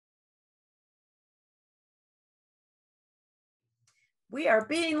We are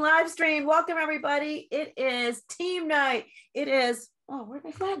being live streamed. Welcome, everybody. It is team night. It is, oh, where'd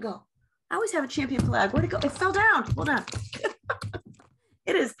my flag go? I always have a champion flag. Where'd it go? It fell down. Hold on.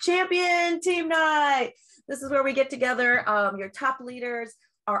 It is champion team night. This is where we get together. Your top leaders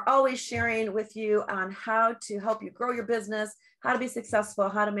are always sharing with you on how to help you grow your business, how to be successful,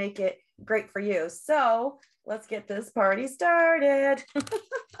 how to make it great for you. So let's get this party started.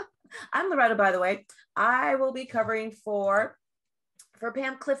 I'm Loretta, by the way. I will be covering for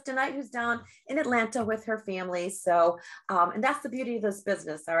Pam Cliff tonight, who's down in Atlanta with her family. So, and that's the beauty of this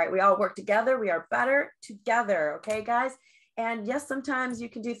business. All right. We all work together. We are better together. Okay, guys. And yes, sometimes you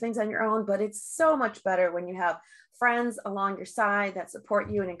can do things on your own, but it's so much better when you have friends along your side that support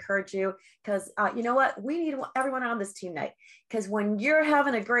you and encourage you. Because you know what? We need everyone on this team night. Because when you're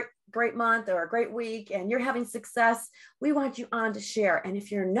having a great month or a great week and you're having success, we want you on to share. And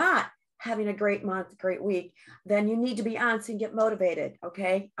if you're not having a great month, great week, then you need to be on so you can get motivated.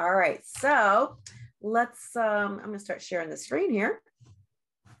 Okay. All right. So let's, I'm going to start sharing the screen here.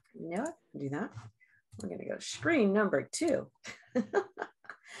 You know what? Do that. We're going to go screen number 2.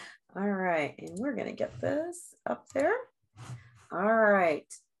 All right. And we're going to get this up there. All right.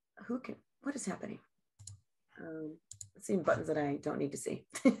 What is happening? Seeing buttons that I don't need to see.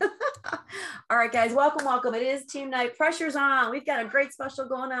 All right, guys, welcome. It is team night. Pressure's on. We've got a great special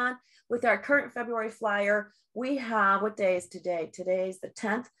going on with our current February flyer. We have, what day is today? Today's the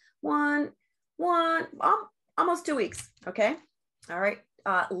 10th. Almost 2 weeks. Okay. All right.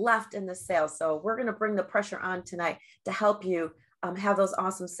 Left in the sale. So we're going to bring the pressure on tonight to help you have those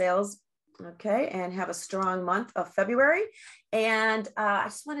awesome sales. Okay. And have a strong month of February. And I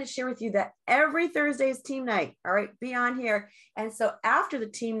just wanted to share with you that every Thursday is team night. All right. Be on here. And so after the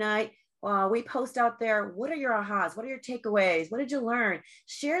team night, we post out there, what are your ahas? What are your takeaways? What did you learn?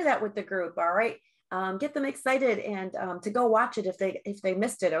 Share that with the group. All right. Get them excited and to go watch it if they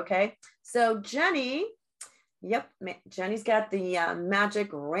missed it. Okay. So Jenny, yep. Jenny's got the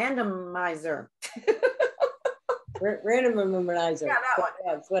magic randomizer. Random randomizer. Yeah, that one.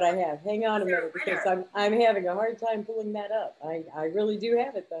 That's what I have. Hang on a minute because I'm having a hard time pulling that up. I really do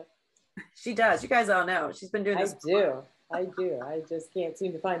have it though. She does. You guys all know. She's been doing this. I do. I just can't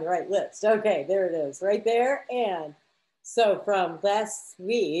seem to find the right list. Okay, there it is, right there. And so from last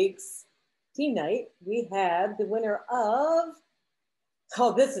week's team night, we had the winner of,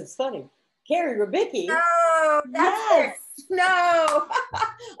 oh, this is funny, Carrie Rubicki. No, yes. No.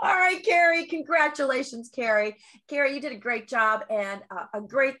 All right, Carrie. Congratulations, Carrie. Carrie, you did a great job. And a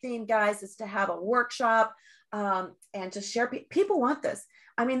great theme, guys, is to have a workshop and to share. People want this.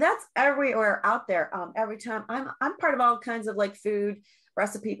 I mean, that's everywhere out there. Every time I'm part of all kinds of like food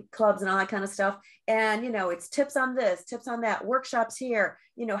recipe clubs and all that kind of stuff. And, you know, it's tips on this, tips on that, workshops here,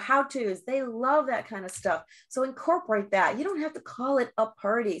 you know, how-tos. They love that kind of stuff. So incorporate that. You don't have to call it a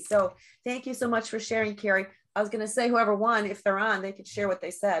party. So thank you so much for sharing, Carrie. I was going to say whoever won, if they're on, they could share what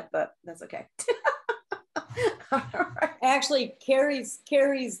they said, but that's okay. All right. Actually, Carrie's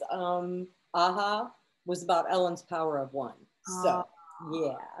aha was about Ellen's power of one. So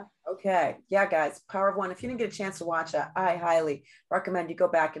yeah. Okay. Yeah, guys. Power of One. If you didn't get a chance to watch that, I highly recommend you go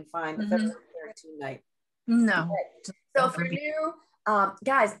back and find the February 13th night. No. Okay. So for new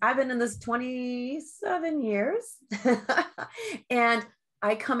guys, I've been in this 27 years and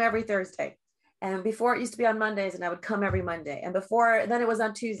I come every Thursday. And before it used to be on Mondays and I would come every Monday. And before then it was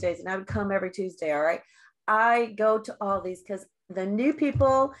on Tuesdays and I would come every Tuesday. All right. I go to all these because the new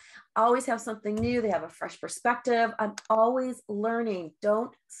people always have something new. They have a fresh perspective. I'm always learning.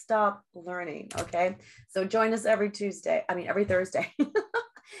 Don't stop learning. Okay. So join us every Thursday.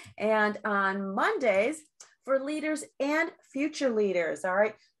 And on Mondays for leaders and future leaders. All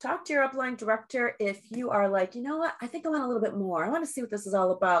right. Talk to your upline director if you are like, you know what? I think I want a little bit more. I want to see what this is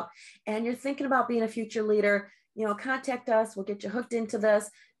all about. And you're thinking about being a future leader, you know, contact us. We'll get you hooked into this.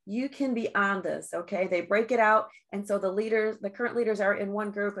 You can be on this, okay? They break it out. And so the current leaders are in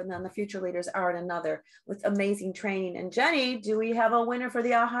one group and then the future leaders are in another with amazing training. And Jenny, do we have a winner for the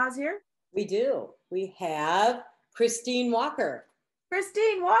ahas here? We do. We have Christine Walker.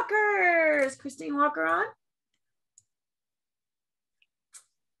 Christine Walker. Is Christine Walker on?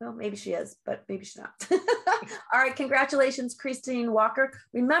 Well, maybe she is, but maybe she's not. All right, congratulations, Christine Walker.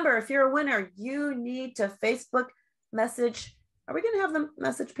 Remember, if you're a winner, you need to Facebook message. Are we going to have them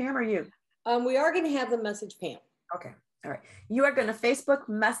message Pam or you? We are going to have them message Pam. Okay. All right. You are going to Facebook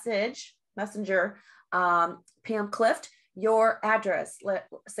messenger Pam Clift your address.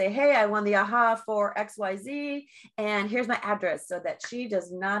 Say, hey, I won the aha for XYZ, and here's my address, so that she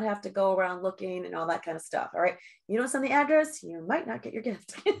does not have to go around looking and all that kind of stuff. All right. You don't send the address, you might not get your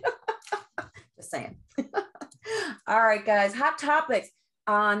gift. Just saying. All right, guys, hot topics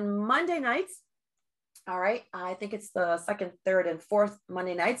on Monday nights. All right, I think it's the second, third, and fourth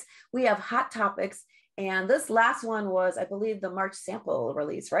Monday nights. We have hot topics. And this last one was, I believe, the March sample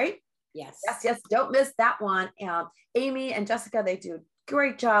release, right? Yes. Yes. Don't miss that one. Amy and Jessica, they do a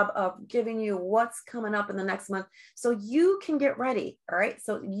great job of giving you what's coming up in the next month so you can get ready. All right.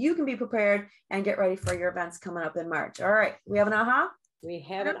 So you can be prepared and get ready for your events coming up in March. All right. We have an aha. We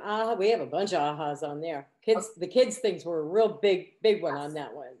have an aha. We have a bunch of ahas on there. The kids things were a real big one on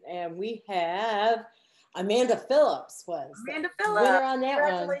that one. And we have Amanda Phillips Amanda Phillips winner on that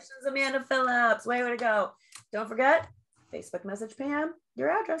Congratulations, one. Amanda Phillips. Way to go. Don't forget, Facebook message Pam your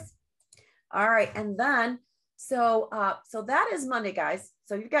address. All right. And then, so that is Monday, guys.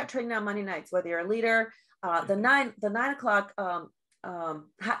 So you've got training on Monday nights, whether you're a leader, the 9 o'clock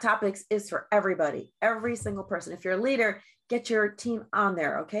hot topics is for everybody, every single person. If you're a leader, get your team on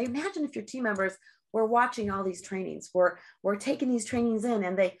there. Okay. Imagine if your team members were watching all these trainings, we're taking these trainings in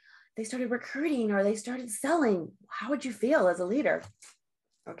and they started recruiting or they started selling. How would you feel as a leader?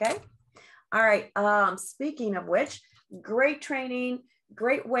 Okay. All right. Speaking of which, great training,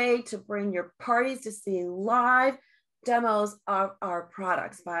 great way to bring your parties to see live demos of our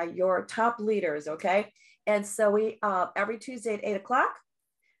products by your top leaders. Okay. And so we, every Tuesday at 8 o'clock,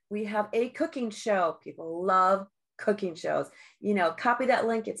 we have a cooking show. People love cooking shows. You know, copy that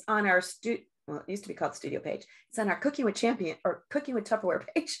link. It's on our well, it used to be called studio page. It's on our Cooking with Champion or Cooking with Tupperware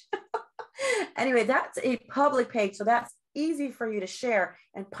page. Anyway, that's a public page. So that's easy for you to share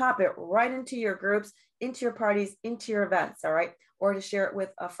and pop it right into your groups, into your parties, into your events. All right. Or to share it with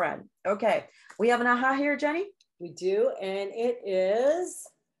a friend. Okay. We have an aha here, Jenny. We do. And it is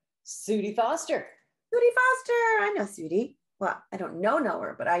Sudie Foster. Sudie Foster. I know Sudie. Well, I don't know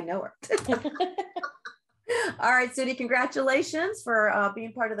her, but I know her. All right, Sudie, congratulations for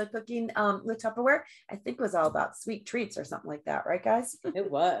being part of the Cooking with Tupperware. I think it was all about sweet treats or something like that, right, guys?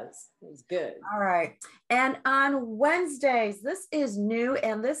 It was good. All right. And on Wednesdays, this is new.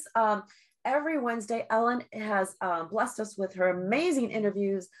 And this every Wednesday, Ellen has blessed us with her amazing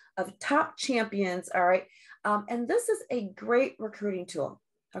interviews of top champions. All right. And this is a great recruiting tool.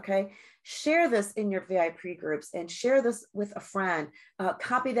 Okay. Share this in your VIP groups and share this with a friend.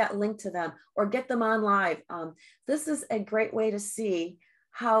 Copy that link to them or get them on live. This is a great way to see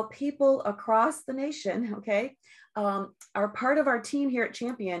how people across the nation, okay, are part of our team here at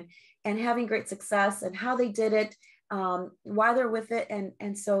Champion and having great success and how they did it, why they're with it.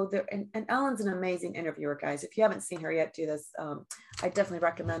 And so and Ellen's an amazing interviewer, guys. If you haven't seen her yet, do this. I definitely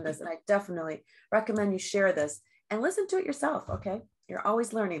recommend this. And I definitely recommend you share this and listen to it yourself. Okay. You're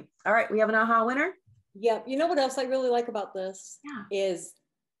always learning. All right. We have an aha winner. Yeah. You know what else I really like about this is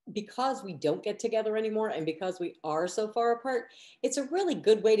because we don't get together anymore and because we are so far apart, it's a really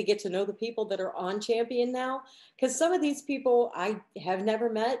good way to get to know the people that are on Champion now. Because some of these people I have never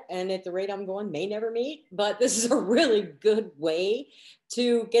met and at the rate I'm going may never meet, but this is a really good way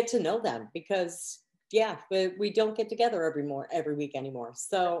to get to know them because we don't get together every week anymore.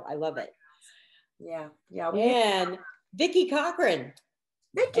 So I love it. Yeah. And Vicki Cochran.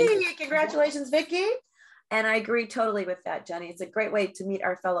 Vicki, congratulations, Vicki. And I agree totally with that, Jenny. It's a great way to meet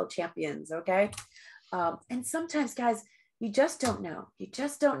our fellow champions, okay? And sometimes, guys, you just don't know. You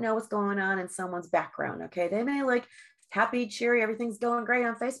just don't know what's going on in someone's background, okay? They may look happy, cheery, everything's going great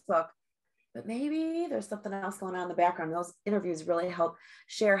on Facebook, but maybe there's something else going on in the background. Those interviews really help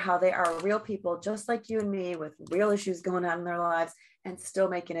share how they are real people, just like you and me, with real issues going on in their lives and still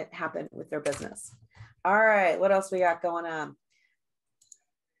making it happen with their business. All right, what else we got going on?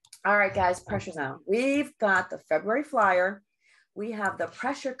 All right, guys, Pressure Zone. We've got the February flyer. We have the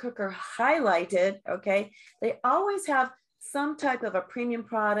pressure cooker highlighted, okay? They always have some type of a premium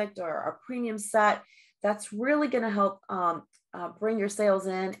product or a premium set that's really gonna help bring your sales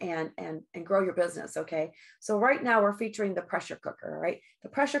in and grow your business, okay? So right now we're featuring the pressure cooker, all right? The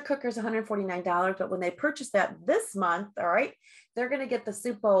pressure cooker is $149, but when they purchase that this month, all right, they're gonna get the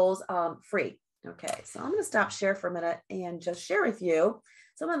soup bowls free. Okay, so I'm gonna stop share for a minute and just share with you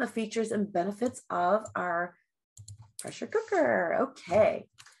some of the features and benefits of our pressure cooker. Okay,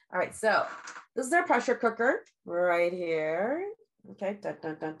 all right, so this is our pressure cooker right here. Okay, dun,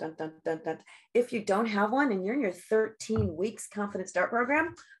 dun, dun, dun, dun, dun, dun. If you don't have one and you're in your 13 weeks confident start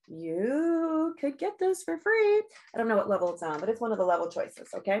program, you could get this for free. I don't know what level it's on, but it's one of the level choices,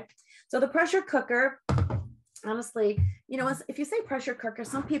 okay? So the pressure cooker, honestly, you know, if you say pressure cooker,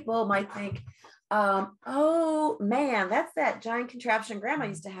 some people might think, oh man, that's that giant contraption grandma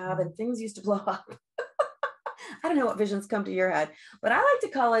used to have and things used to blow up. I don't know what visions come to your head, but I like to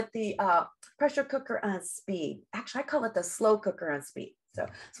call it the pressure cooker on speed. Actually, I call it the slow cooker on speed. So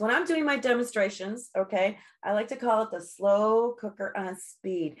when I'm doing my demonstrations, okay, I like to call it the slow cooker on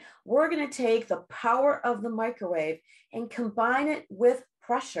speed. We're going to take the power of the microwave and combine it with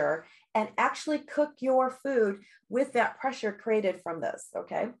pressure and actually cook your food with that pressure created from this,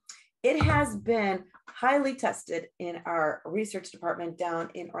 okay? It has been highly tested in our research department down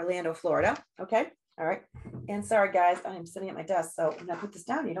in Orlando, Florida, okay? All right. And sorry, guys, I'm sitting at my desk, so when I put this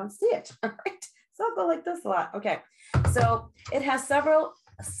down, you don't see it, all right? So I'll go like this a lot. Okay, so it has several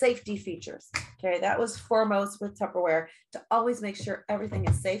safety features. Okay, that was foremost with Tupperware, to always make sure everything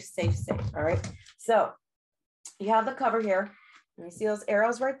is safe, safe, safe. All right, so you have the cover here. And you see those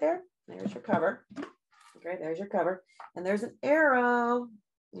arrows right there? There's your cover. Okay, there's your cover. And there's an arrow.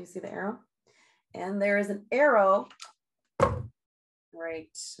 You see the arrow? And there is an arrow right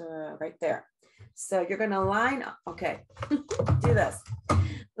there. So you're going to line up. Okay, do this.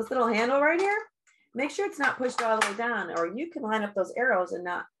 This little handle right here, make sure it's not pushed all the way down, or you can line up those arrows and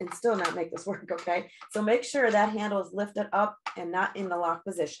still not make this work, okay? So make sure that handle is lifted up and not in the lock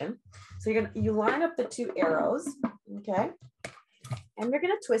position. So you line up the two arrows, okay? And you're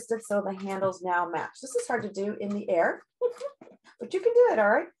gonna twist it so the handles now match. This is hard to do in the air, but you can do it, all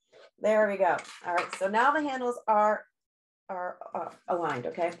right? There we go. All right, so now the handles are aligned,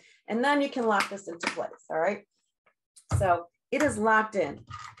 okay? And then you can lock this into place, all right? So it is locked in.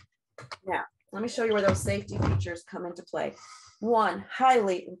 Now, let me show you where those safety features come into play. One,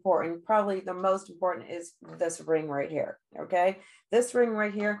 highly important, probably the most important, is this ring right here, okay? This ring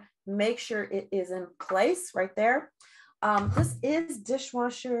right here, make sure it is in place right there. This is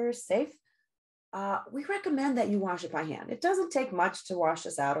dishwasher safe. We recommend that you wash it by hand. It doesn't take much to wash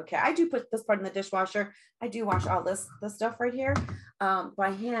this out, okay? I do put this part in the dishwasher. I do wash all this stuff right here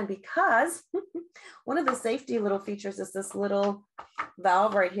by hand, because one of the safety little features is this little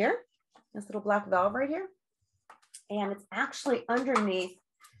valve right here, this little black valve right here. And it's actually underneath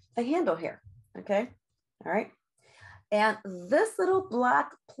the handle here, okay? All right. And this little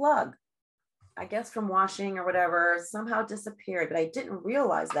black plug, I guess from washing or whatever, somehow disappeared, but I didn't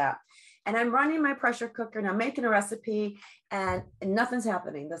realize that. And I'm running my pressure cooker and I'm making a recipe and nothing's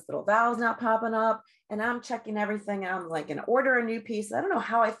happening. This little valve's not popping up, and I'm checking everything. And I'm like, gonna order a new piece. I don't know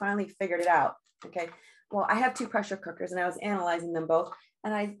how I finally figured it out. Okay. Well, I have two pressure cookers and I was analyzing them both.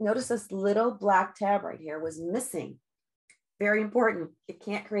 And I noticed this little black tab right here was missing. Very important. It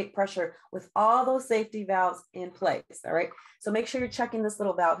can't create pressure with all those safety valves in place. All right. So make sure you're checking this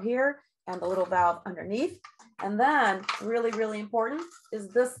little valve here and the little valve underneath. And then really, really important is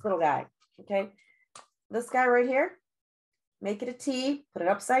this little guy. Okay. This guy right here, make it a T, put it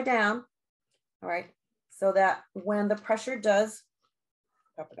upside down. All right. So that when the pressure does,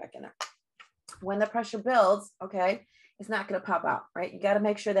 pop it back in there. When the pressure builds, okay, it's not going to pop out, right? You got to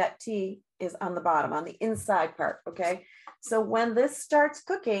make sure that T is on the bottom, on the inside part, okay? So when this starts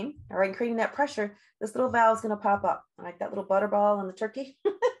cooking, all right, creating that pressure, this little valve is going to pop up, like that little butterball on the turkey.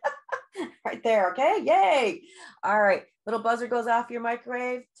 Right there, okay? Yay! All right, little buzzer goes off your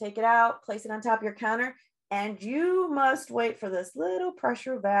microwave, take it out, place it on top of your counter, and you must wait for this little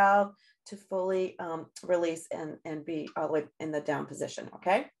pressure valve to fully release and be all the way in the down position,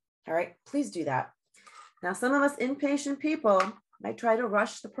 okay? All right, please do that. Now, some of us impatient people might try to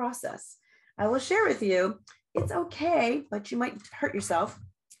rush the process. I will share with you, it's okay, but you might hurt yourself.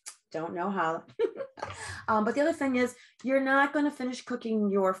 Don't know how. But the other thing is, you're not going to finish cooking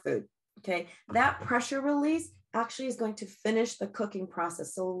your food, okay? That pressure release actually is going to finish the cooking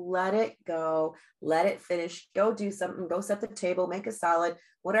process. So let it go, let it finish, go do something, go set the table, make a salad,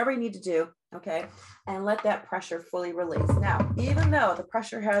 whatever you need to do, okay? And let that pressure fully release. Now, even though the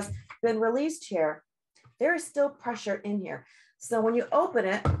pressure has been released here, there is still pressure in here. So when you open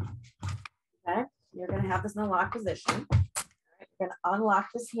it, okay, you're going to have this in a lock position. You're going to unlock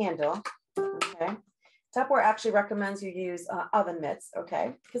this handle, okay? Tupperware actually recommends you use oven mitts,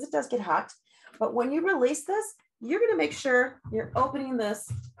 okay, because it does get hot. But when you release this, you're going to make sure you're opening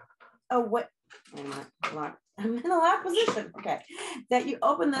this away. I'm in a lock position, okay, that you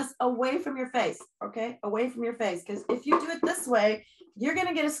open this away from your face, okay, away from your face, because if you do it this way, you're going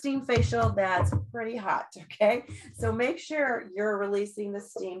to get a steam facial that's pretty hot, okay? So make sure you're releasing the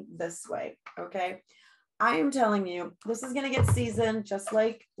steam this way, okay? I am telling you, this is going to get seasoned just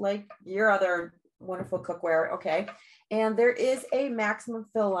like your other wonderful cookware, okay? And there is a maximum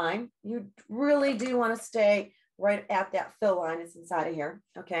fill line. You really do want to stay right at that fill line. It's inside of here,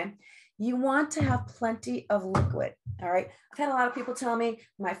 okay? You want to have plenty of liquid, all right? I've had a lot of people tell me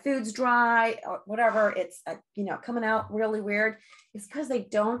my food's dry or whatever, it's coming out really weird. It's because they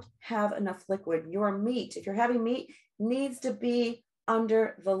don't have enough liquid. Your meat, if you're having meat, needs to be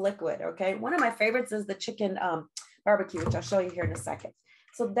under the liquid, okay? One of my favorites is the chicken barbecue, which I'll show you here in a second.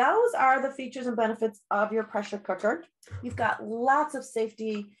 So those are the features and benefits of your pressure cooker. You've got lots of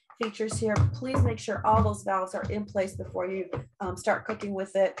safety features here. Please make sure all those valves are in place before you start cooking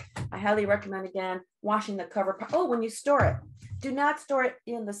with it. I highly recommend, again, washing the cover. Oh, when you store it, do not store it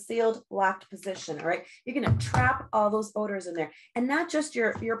in the sealed, locked position, all right? You're gonna trap all those odors in there. And not just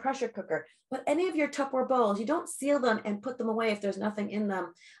your pressure cooker, but any of your Tupperware bowls. You don't seal them and put them away if there's nothing in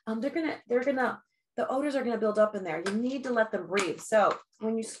them. The odors are gonna build up in there. You need to let them breathe. So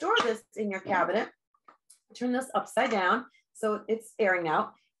when you store this in your cabinet, turn this upside down so it's airing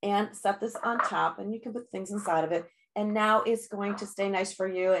out, and set this on top, and you can put things inside of it. And now it's going to stay nice for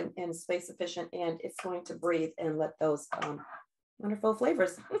you and space efficient, and it's going to breathe and let those wonderful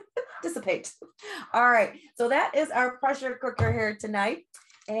flavors dissipate. All right, so that is our pressure cooker here tonight.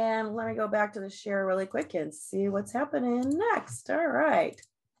 And let me go back to the share really quick and see what's happening next. All right.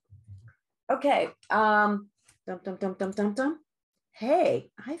 Okay, hey,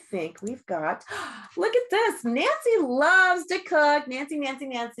 I think we've got, look at this. Nancy loves to cook.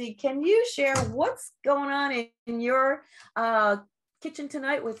 Nancy, can you share what's going on in your kitchen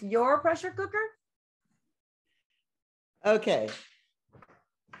tonight with your pressure cooker? Okay.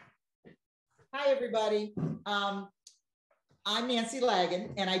 Hi, everybody. I'm Nancy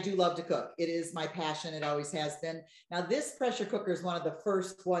Lagan, and I do love to cook. It is my passion. It always has been. Now, this pressure cooker is one of the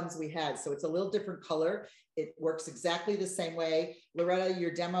first ones we had, so it's a little different color. It works exactly the same way. Loretta,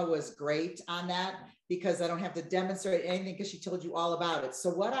 your demo was great on that because I don't have to demonstrate anything because she told you all about it. So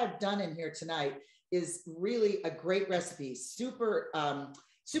what I've done in here tonight is really a great recipe. Super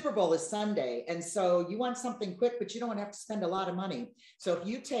Bowl is Sunday, and so you want something quick, but you don't want to have to spend a lot of money. So if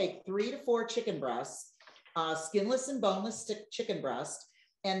you take 3 to 4 chicken breasts, skinless and boneless chicken breast.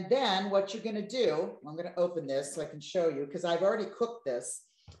 And then what you're going to do, I'm going to open this so I can show you because I've already cooked this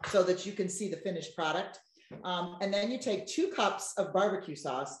so that you can see the finished product. And then you take 2 cups of barbecue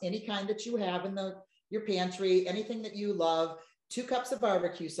sauce, any kind that you have in your pantry, anything that you love, 2 cups of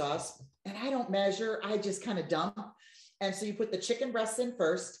barbecue sauce. And I don't measure, I just kind of dump. And so you put the chicken breasts in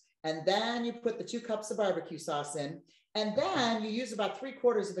first, and then you put the 2 cups of barbecue sauce in, and then you use about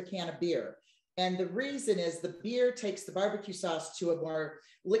 3/4 of a can of beer. And the reason is the beer takes the barbecue sauce to a more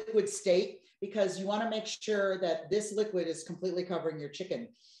liquid state because you want to make sure that this liquid is completely covering your chicken.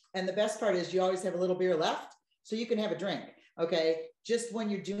 And the best part is you always have a little beer left so you can have a drink. Okay. Just when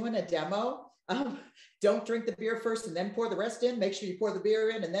you're doing a demo, don't drink the beer first and then pour the rest in. Make sure you pour the beer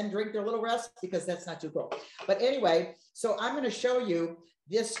in and then drink their little rest because that's not too cool. But anyway, so I'm going to show you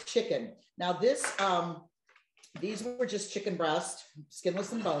this chicken. Now these were just chicken breast,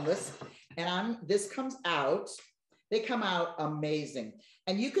 skinless and boneless. And this comes out, they come out amazing.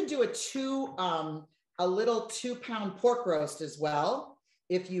 And you can do a little 2-pound pork roast as well,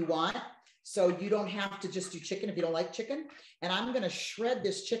 if you want. So you don't have to just do chicken if you don't like chicken. And I'm going to shred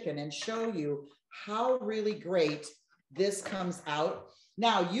this chicken and show you how really great this comes out.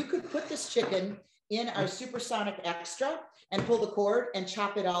 Now you could put this chicken in our Supersonic Extra and pull the cord and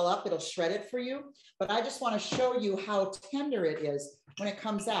chop it all up. It'll shred it for you. But I just want to show you how tender it is when it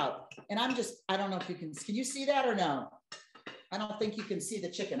comes out. And I don't know if can you see that or no? I don't think you can see the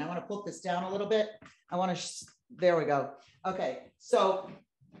chicken. I want to pull this down a little bit. There we go. Okay, so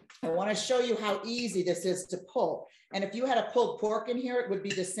I want to show you how easy this is to pull. And if you had a pulled pork in here, it would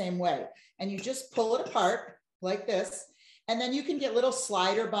be the same way. And you just pull it apart like this. And then you can get little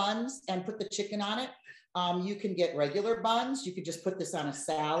slider buns and put the chicken on it. You can get regular buns. You could just put this on a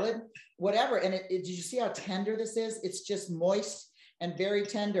salad, whatever. And did you see how tender this is? It's just moist and very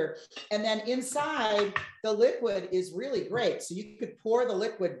tender. And then inside, the liquid is really great. So you could pour the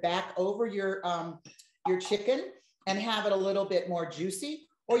liquid back over your chicken and have it a little bit more juicy,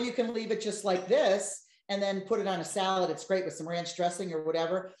 or you can leave it just like this and then put it on a salad. It's great with some ranch dressing or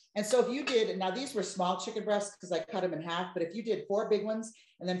whatever. And so if you did, now these were small chicken breasts because I cut them in half, but if you did 4 big ones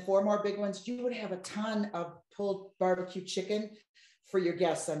and then 4 more big ones, you would have a ton of pulled barbecue chicken for your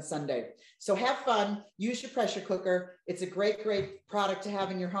guests on Sunday. So have fun, use your pressure cooker. It's a great, great product to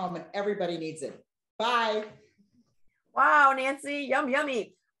have in your home and everybody needs it. Bye. Wow, Nancy,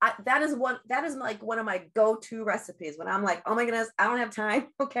 yummy. That is like one of my go-to recipes when I'm like, oh my goodness, I don't have time.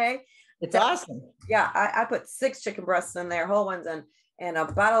 Okay. It's awesome. Yeah. I put 6 chicken breasts in there, whole ones, and a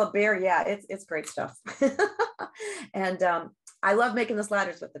bottle of beer. Yeah. It's great stuff. And I love making the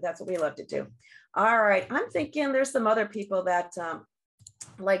sliders with it. That's what we love to do. All right. I'm thinking there's some other people that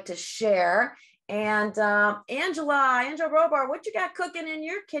like to share. And Angela Robar, what you got cooking in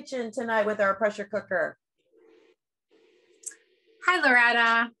your kitchen tonight with our pressure cooker? Hi,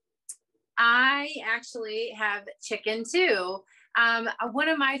 Loretta. I actually have chicken too, One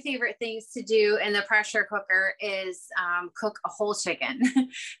of my favorite things to do in the pressure cooker is cook a whole chicken.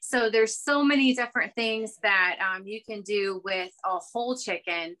 So there's so many different things that you can do with a whole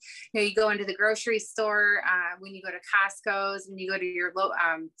chicken. You know, you go into the grocery store, when you go to Costco's, when you go to your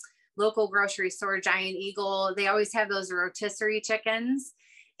local grocery store, Giant Eagle, they always have those rotisserie chickens.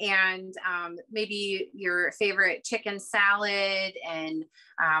 And maybe your favorite chicken salad and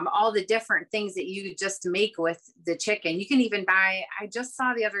all the different things that you just make with the chicken. You can even buy, I just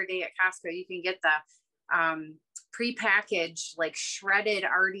saw the other day at Costco, you can get the prepackaged, like shredded,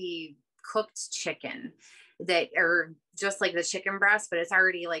 already cooked chicken that are just like the chicken breast, but it's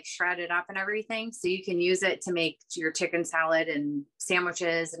already like shredded up and everything. So you can use it to make your chicken salad and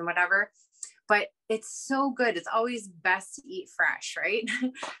sandwiches and whatever. But it's so good. It's always best to eat fresh, right?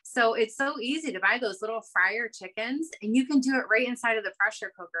 So it's so easy to buy those little fryer chickens, and you can do it right inside of the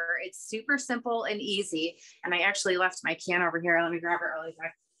pressure cooker. It's super simple and easy. And I actually left my can over here. Let me grab it really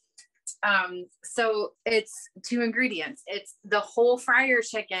quick. So it's 2 ingredients. It's the whole fryer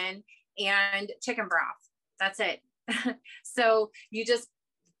chicken and chicken broth. That's it. So you just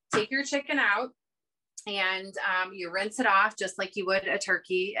take your chicken out and you rinse it off just like you would a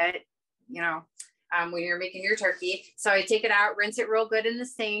turkey at, you know, when you're making your turkey. So I take it out, rinse it real good in the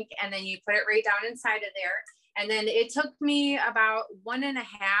sink, and then you put it right down inside of there. And then it took me about 1.5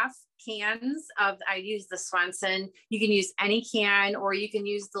 cans of, I use the Swenson. You can use any can, or you can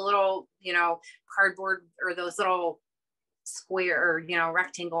use the little, you know, cardboard or those little square or, you know,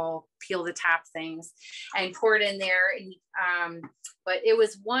 rectangle peel the top things, and pour it in there. And, but it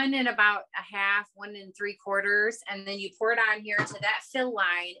was 1 and about 1/2, 1 3/4. And then you pour it on here to that fill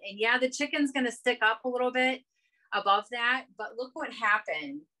line. And yeah, the chicken's going to stick up a little bit above that, but look what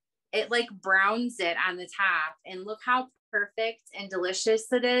happened. It like browns it on the top, and look how perfect and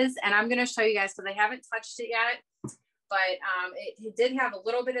delicious it is. And I'm going to show you guys, because I haven't touched it yet, but it did have a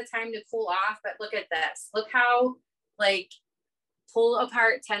little bit of time to cool off. But look at this. Look how like pull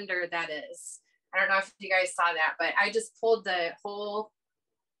apart tender that is. I don't know if you guys saw that, but I just pulled the whole,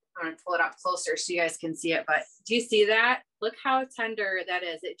 I'm going to pull it up closer so you guys can see it. But do you see that? Look how tender that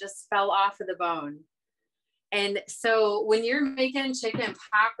is. It just fell off of the bone. And so when you're making chicken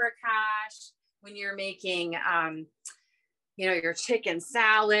paprikash, when you're making, you know, your chicken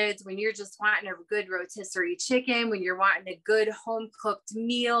salads, when you're just wanting a good rotisserie chicken, when you're wanting a good home cooked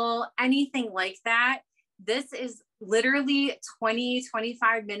meal, anything like that, this is literally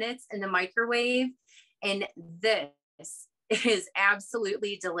 20-25 minutes in the microwave. And this is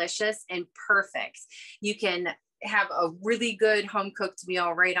absolutely delicious and perfect. You can have a really good home cooked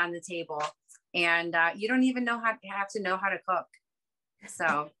meal right on the table. And you don't even have to know how to cook.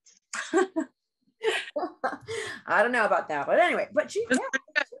 So I don't know about that, but anyway, but you,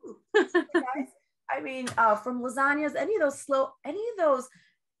 yeah, guys, I mean, from lasagnas, any of those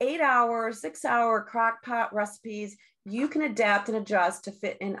 8-hour, 6-hour crock pot recipes, you can adapt and adjust to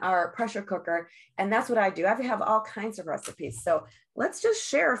fit in our pressure cooker. And that's what I do. I have all kinds of recipes. So let's just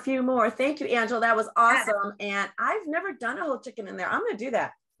share a few more. Thank you, Angela. That was awesome. And I've never done a whole chicken in there. I'm going to do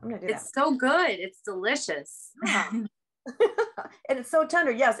that. It's so good. It's delicious. Yeah. And it's so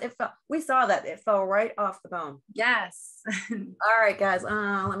tender. Yes, we saw that. It fell right off the bone. Yes. All right, guys.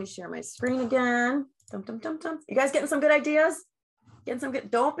 Let me share my screen again. Dum, dum, dum, dum. You guys getting some good ideas?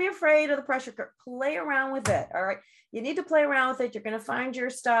 Don't be afraid of the pressure cooker. Play around with it. All right. You need to play around with it. You're going to find your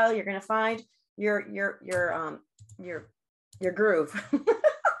style. You're going to find your groove. Is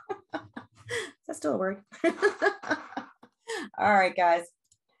that still a word? All right, guys.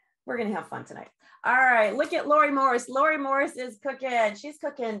 We're going to have fun tonight. All right. Look at Lori Morris. Lori Morris is cooking. She's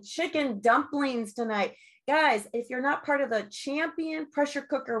cooking chicken dumplings tonight. Guys, if you're not part of the Champion Pressure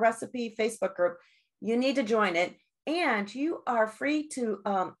Cooker Recipe Facebook group, you need to join it. And you are free to,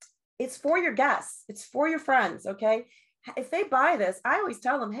 it's for your guests. It's for your friends, okay? If they buy this, I always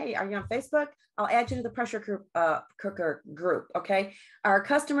tell them, hey, are you on Facebook? I'll add you to the pressure cooker group, okay? Our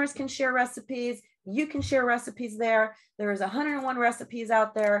customers can share recipes. You can share recipes there. There's 101 recipes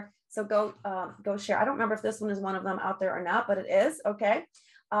out there. So go share. I don't remember if this one is one of them out there or not, but it is, okay?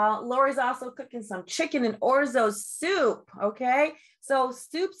 Lori's also cooking some chicken and orzo soup, okay? So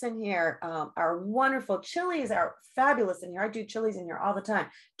soups in here are wonderful. Chilies are fabulous in here. I do chilies in here all the time.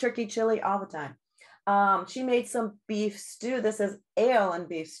 Turkey chili all the time. She made some beef stew. This is ale and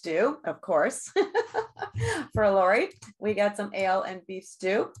beef stew, of course, for Lori. We got some ale and beef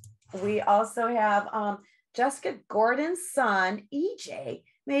stew. We also have Jessica Gordon's son, EJ,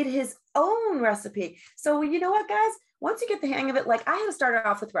 made his own recipe. So you know what, guys? Once you get the hang of it, like I had to start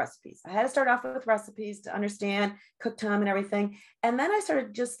off with recipes. I had to start off with recipes to understand cook time and everything. And then I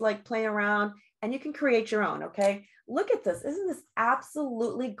started just like playing around, and you can create your own, okay? look at this. Isn't this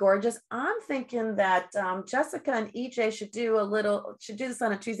absolutely gorgeous? I'm thinking that Jessica and EJ should do this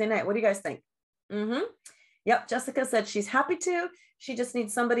on a Tuesday night. What do you guys think? Mm-hmm. Yep. Jessica said she's happy to. She just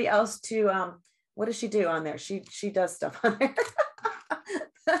needs somebody else to, what does she do on there? She does stuff on there.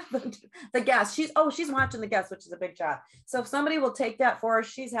 the guest. She's watching the guest, which is a big job. So if somebody will take that for her,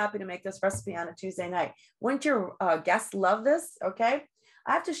 she's happy to make this recipe on a Tuesday night. Wouldn't your guests love this? Okay.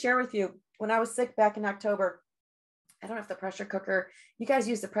 I have to share with you, when I was sick back in October, I don't know if the pressure cooker, you guys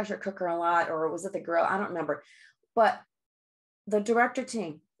use the pressure cooker a lot, or was it the grill? I don't remember. But the director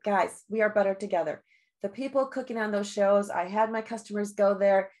team, guys, we are better together. The people cooking on those shows, I had my customers go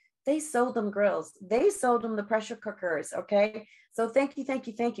there. They sold them grills. They sold them the pressure cookers. Okay. So thank you, thank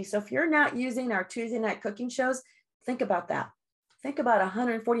you, thank you. So if you're not using our Tuesday night cooking shows, think about that. Think about a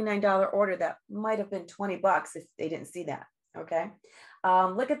 $149 order that might have been $20 if they didn't see that. Okay.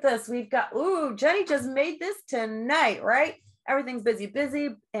 Look at this. We've got, Jenny just made this tonight, right? Everything's busy.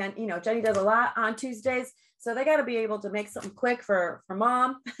 And, Jenny does a lot on Tuesdays. So they got to be able to make something quick for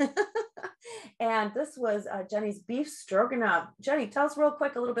mom. And this was Jenny's beef stroganoff. Jenny, tell us real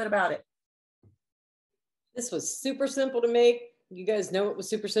quick a little bit about it. This was super simple to make. You guys know it was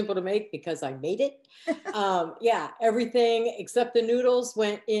super simple to make because I made it. Yeah, everything except the noodles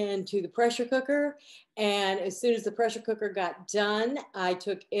went into the pressure cooker. And as soon as the pressure cooker got done, I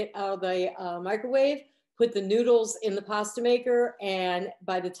took it out of the microwave, put the noodles in the pasta maker. And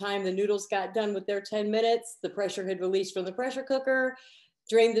by the time the noodles got done with their 10 minutes, the pressure had released from the pressure cooker,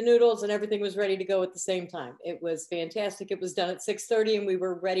 drained the noodles, and everything was ready to go at the same time. It was fantastic. It was done at 6:30 and we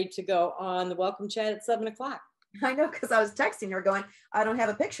were ready to go on the welcome chat at 7 o'clock. I know, because I was texting her going, I don't have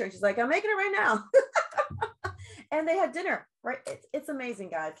a picture. And she's like, I'm making it right now. And they had dinner, right? It's amazing,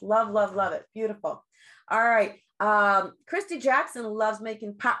 guys. Love it. Beautiful. All right. Christy Jackson loves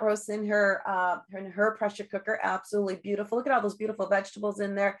making pot roasts in her pressure cooker. Absolutely beautiful. Look at all those beautiful vegetables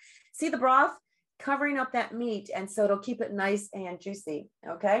in there. See the broth covering up that meat. And so it'll keep it nice and juicy.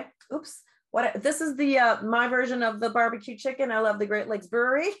 Okay. Oops. This is the my version of the barbecue chicken. I love the Great Lakes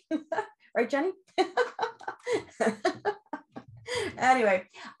Brewery. Right, Jenny? Anyway,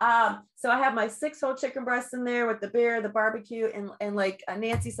 so I have my 6 whole chicken breasts in there with the beer, the barbecue, and like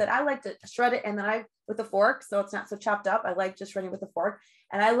Nancy said, I like to shred it and then with a fork, so it's not so chopped up. I like just shredding with a fork,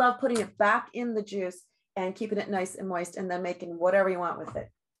 and I love putting it back in the juice and keeping it nice and moist, and then making whatever you want with it.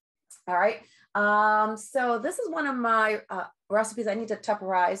 All right. So this is one of my recipes I need to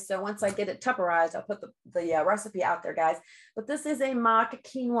Tupperize. So once I get it Tupperized, I'll put the recipe out there, guys. But this is a maca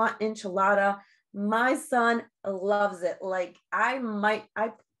quinoa enchilada. My son loves it. Like I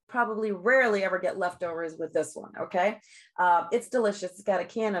probably rarely ever get leftovers with this one. Okay. It's delicious. It's got a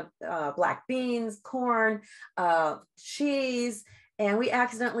can of black beans, corn, cheese, and we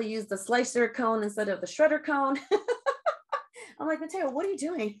accidentally used the slicer cone instead of the shredder cone. I'm like, Mateo, what are you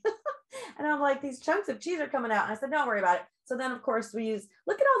doing? And I'm like, these chunks of cheese are coming out. And I said, don't worry about it. So then, of course, look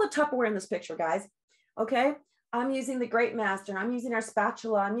at all the Tupperware in this picture, guys. Okay. I'm using the Great Master. I'm using our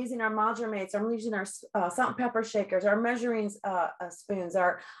spatula. I'm using our modular mates. I'm using our salt and pepper shakers, our measuring spoons,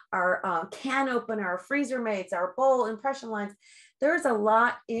 our can opener, our freezer mates, our bowl impression lines. There's a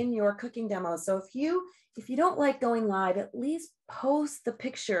lot in your cooking demo. So if you don't like going live, at least post the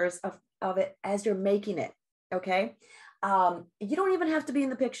pictures of it as you're making it. Okay. You don't even have to be in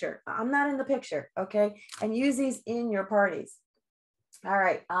the picture. I'm not in the picture. Okay. And use these in your parties. All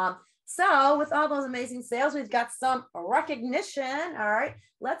right. So with all those amazing sales, we've got some recognition. All right.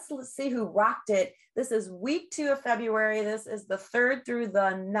 Let's see who rocked it. This is week 2 of February. This is the 3rd through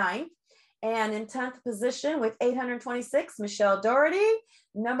the 9th. And in 10th position with 826, Michelle Doherty.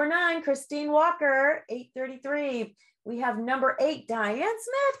 Number 9, Christine Walker, 833. We have number 8, Diane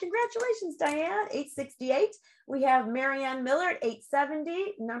Smith. Congratulations, Diane, 868. We have Marianne Miller at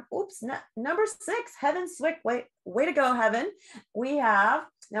 870. Number 6, Heaven Swick. Way to go, Heaven. We have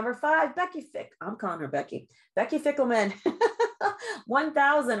number 5, Becky Fick. I'm calling her Becky. Becky Fickelman.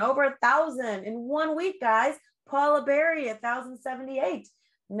 1,000, over 1,000 in 1 week, guys. Paula Berry, 1,078.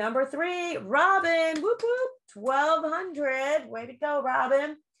 Number 3, Robin. Whoop whoop. 1,200. Way to go,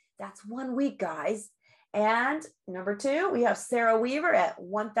 Robin. That's 1 week, guys. And number 2, we have Sarah Weaver at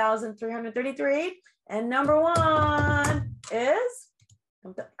 1,333. And number 1 is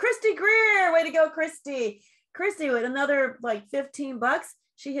Christy Greer. Way to go, Christy. Christy with another like $15.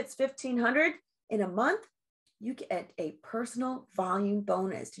 She hits 1,500 in a month. You get a personal volume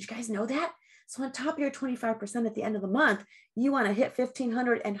bonus. Did you guys know that? So on top of your 25% at the end of the month, you want to hit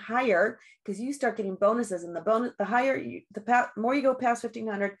 1,500 and higher because you start getting bonuses. And the more you go past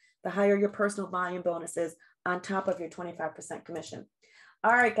 1,500, the higher your personal volume bonus is on top of your 25% commission.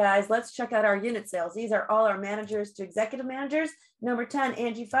 All right, guys, let's check out our unit sales. These are all our managers to executive managers. Number 10,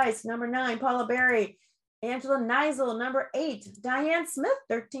 Angie Feist. Number 9, Paula Berry. Angela Neisel. Number 8, Diane Smith,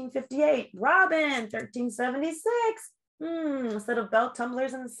 1358. Robin, 1376. Instead of belt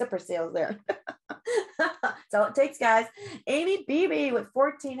tumblers and sipper sales there. That's all it takes, guys. Amy Beebe with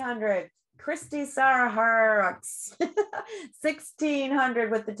 1400. Christy Sarah Harrocks,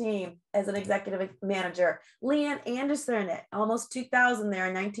 1600 with the team as an executive manager. Leanne Anderson at almost 2000 there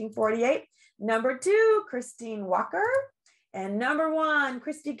in 1948. Number 2, Christine Walker. And number 1,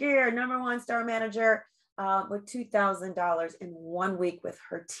 Christy Gear, number 1 star manager with $2,000 in 1 week with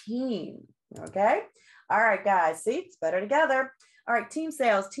her team. Okay. All right, guys. See, it's better together. All right, team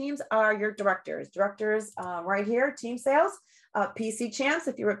sales. Teams are your directors. Directors right here, team sales. PC Champs,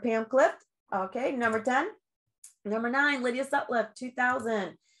 if you're with Pam Clift. Okay, number 10. Number 9, Lydia Sutliff,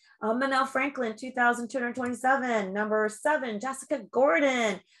 2000. Manel Franklin, 2,227. Number 7, Jessica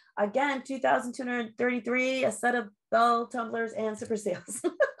Gordon. Again, 2,233, a set of bell tumblers and super sales.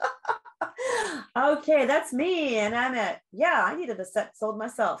 Okay, that's me. And I'm at, yeah, I needed a set sold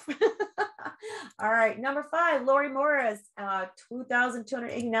myself. All right, number 5, Lori Morris,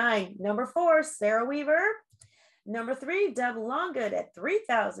 2,289. Number 4, Sarah Weaver. Number 3, Deb Longgood at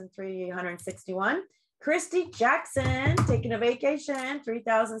 3,361. Christy Jackson taking a vacation,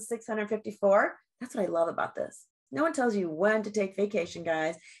 3,654. That's what I love about this. No one tells you when to take vacation,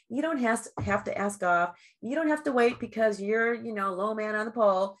 guys. You don't have to ask off. You don't have to wait because you're, low man on the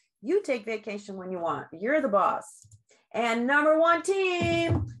pole. You take vacation when you want. You're the boss. And number 1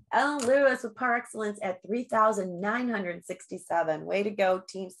 team, Ellen Lewis with Par Excellence at 3,967. Way to go,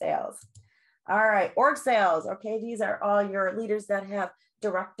 team sales. All right, org sales. Okay, these are all your leaders that have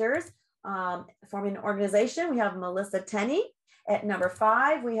directors forming an organization. We have Melissa Tenney at number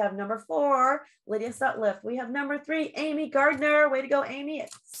 5. We have number 4, Lydia Sutliff. We have number 3, Amy Gardner. Way to go, Amy, at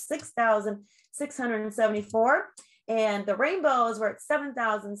 6,674. And the rainbows were at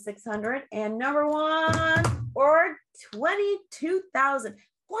 7,600. And number 1, or 22,000.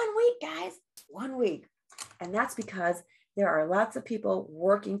 1 week, guys, 1 week. And that's because there are lots of people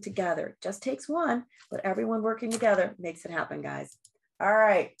working together. It just takes one, but everyone working together makes it happen, guys. All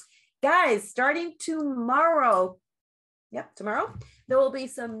right, guys, starting tomorrow, tomorrow, there will be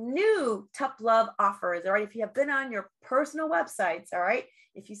some new Tough Love offers. All right, if you have been on your personal websites, all right,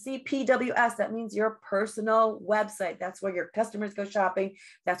 if you see PWS, that means your personal website. That's where your customers go shopping.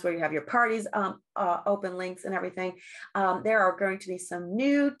 That's where you have your parties, open links and everything. There are going to be some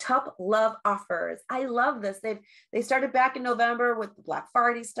new Tough Love offers. I love this. They started back in November with the Black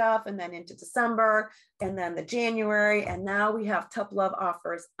Friday stuff, and then into December, and then the January, and now we have Tough Love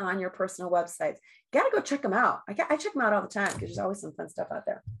offers on your personal websites. Got to go check them out. I check them out all the time because there's always some fun stuff out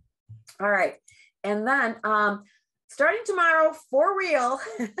there. All right, and then starting tomorrow, for real,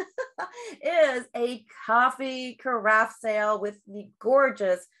 is a coffee carafe sale with the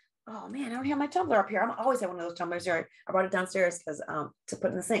gorgeous, oh man, I don't have my tumbler up here. I'm always have one of those tumblers here. I brought it downstairs because to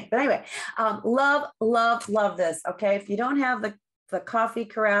put in the sink. But anyway, love, love, love this. Okay, if you don't have the coffee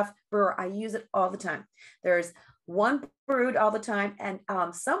carafe brewer, I use it all the time. There's one brewed all the time, and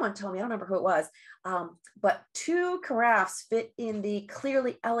someone told me, I don't remember who it was, but 2 carafes fit in the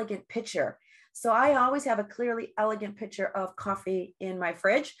Clearly Elegant pitcher. So I always have a Clearly Elegant pitcher of coffee in my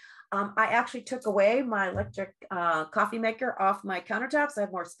fridge. I actually took away my electric coffee maker off my countertops. I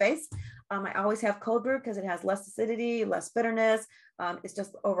have more space. I always have cold brew because it has less acidity, less bitterness. It's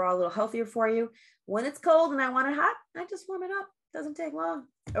just overall a little healthier for you. When it's cold and I want it hot, I just warm it up. Doesn't take long.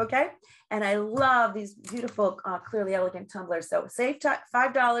 Okay. And I love these beautiful Clearly Elegant tumblers. So save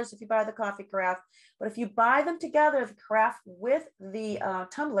 $5 if you buy the coffee carafe. But if you buy them together, the carafe with the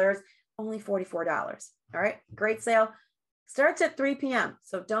tumblers, only $44. All right. Great sale. Starts at 3 p.m.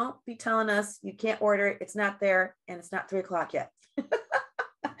 So don't be telling us you can't order it. It's not there and it's not 3 o'clock yet.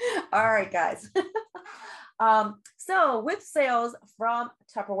 All right, guys. So with sales from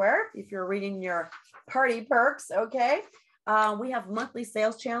Tupperware, if you're reading your party perks, okay, we have monthly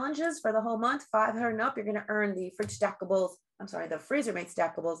sales challenges for the whole month. 500 and up, you're going to earn the fridge stackables. I'm sorry, the freezer made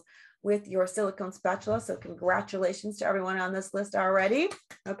stackables with your silicone spatula. So congratulations to everyone on this list already.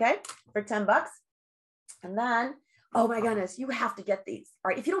 Okay, for $10. And then, oh my goodness, you have to get these. All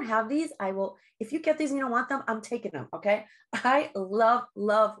right, if you don't have these, I will, if you get these and you don't want them, I'm taking them, okay? I love,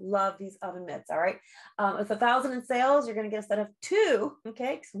 love, love these oven mitts, all right? With 1,000 in sales, you're gonna get a set of 2,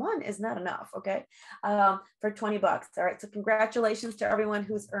 okay? Because 1 is not enough, okay? For $20, all right? So congratulations to everyone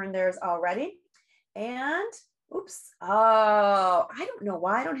who's earned theirs already. And, oops, oh, I don't know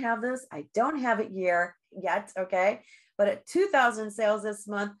why I don't have this. I don't have it here yet, okay? But at 2,000 sales this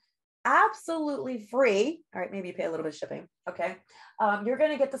month, absolutely free. All right, maybe you pay a little bit of shipping. Okay. You're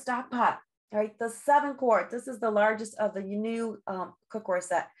going to get the stock pot. All right, the 7-quart. This is the largest of the new cookware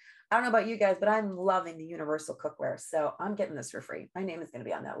set. I don't know about you guys, but I'm loving the universal cookware. So I'm getting this for free. My name is going to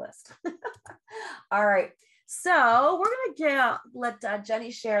be on that list. All right. So we're going to let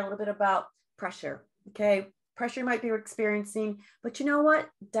Jenny share a little bit about pressure. Okay. Pressure you might be experiencing, but you know what?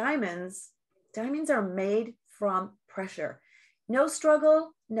 Diamonds are made from pressure. No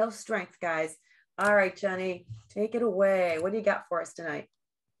struggle, no strength, guys. All right, Jenny, take it away. What do you got for us tonight?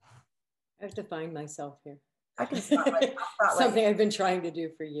 I have to find myself here. I can spotlight. Something I've been trying to do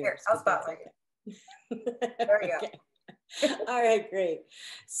for years. Here, I'll spotlight. Okay. There you go. All right, great.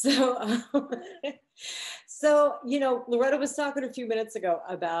 So, you know, Loretta was talking a few minutes ago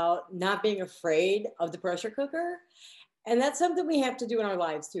about not being afraid of the pressure cooker. And that's something we have to do in our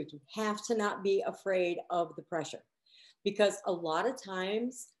lives too. We have to not be afraid of the pressure, because a lot of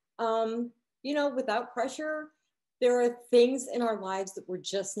times, you know, without pressure, there are things in our lives that we're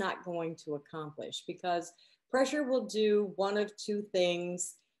just not going to accomplish, because pressure will do one of two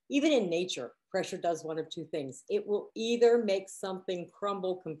things. Even in nature, pressure does one of two things. It will either make something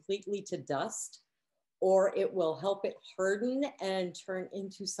crumble completely to dust, or it will help it harden and turn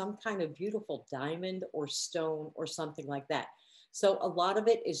into some kind of beautiful diamond or stone or something like that. So a lot of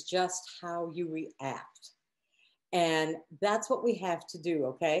it is just how you react. And that's what we have to do,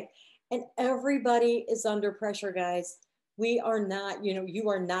 okay? And everybody is under pressure, guys. We are not, you know, you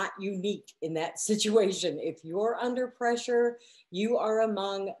are not unique in that situation. If you're under pressure, you are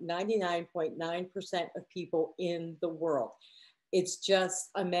among 99.9% of people in the world. It's just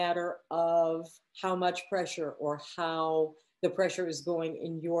a matter of how much pressure or how the pressure is going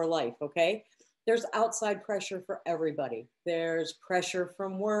in your life, okay? There's outside pressure for everybody. There's pressure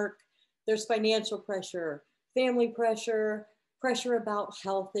from work, there's financial pressure, family pressure, pressure about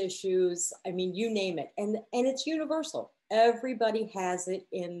health issues. I mean, you name it. And it's universal. Everybody has it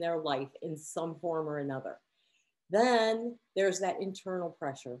in their life in some form or another. Then there's that internal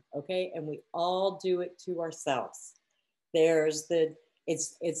pressure, okay? And we all do it to ourselves. There's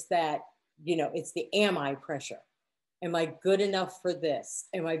it's that, you know, it's the am I pressure. Am I good enough for this?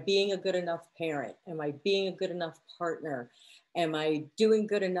 Am I being a good enough parent? Am I being a good enough partner? Am I doing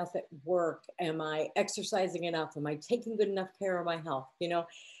good enough at work? Am I exercising enough? Am I taking good enough care of my health? You know,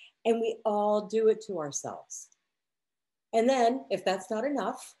 and we all do it to ourselves. And then if that's not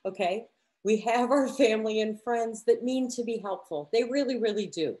enough, okay, we have our family and friends that mean to be helpful. They really, really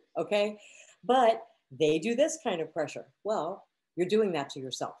do, okay? But they do this kind of pressure. Well, you're doing that to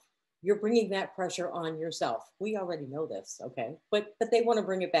yourself. You're bringing that pressure on yourself. We already know this, okay? But they want to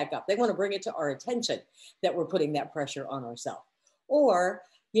bring it back up. They want to bring it to our attention that we're putting that pressure on ourselves. Or,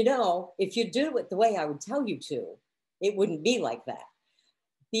 you know, if you do it the way I would tell you to, it wouldn't be like that.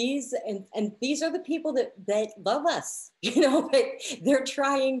 These and these are the people that love us, you know, they're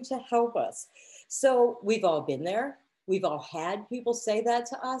trying to help us. So we've all been there. We've all had people say that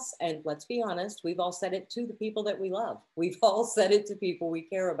to us. And let's be honest, we've all said it to the people that we love. We've all said it to people we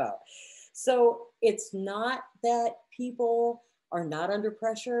care about. So it's not that people are not under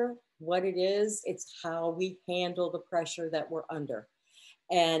pressure. What it is, it's how we handle the pressure that we're under.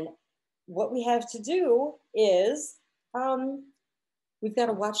 And what we have to do is we've got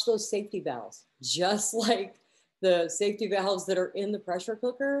to watch those safety valves, just like the safety valves that are in the pressure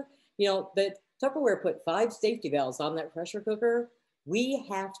cooker. You know, that Tupperware put 5 safety valves on that pressure cooker. We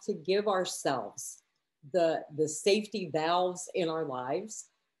have to give ourselves the safety valves in our lives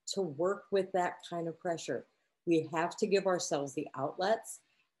to work with that kind of pressure. We have to give ourselves the outlets.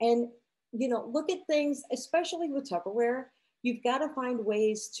 And, you know, look at things, especially with Tupperware, you've got to find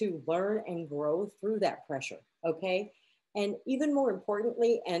ways to learn and grow through that pressure, okay? And even more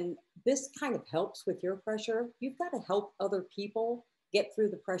importantly, and this kind of helps with your pressure, you've got to help other people get through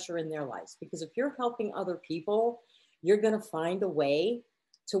the pressure in their lives. Because if you're helping other people, you're going to find a way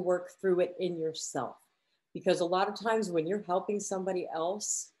to work through it in yourself. Because a lot of times when you're helping somebody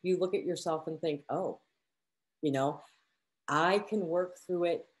else, you look at yourself and think, oh, you know, I can work through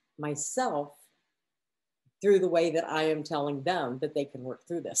it myself through the way that I am telling them that they can work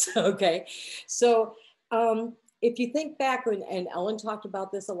through this. Okay. So, if you think back, and Ellen talked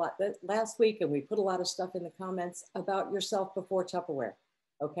about this a lot last week, and we put a lot of stuff in the comments about yourself before Tupperware,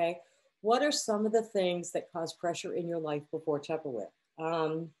 okay? What are some of the things that cause pressure in your life before Tupperware?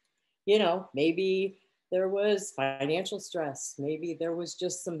 You know, maybe there was financial stress. Maybe there was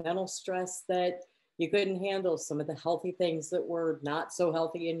just some mental stress that you couldn't handle, some of the healthy things that were not so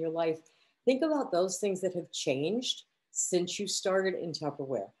healthy in your life. Think about those things that have changed since you started in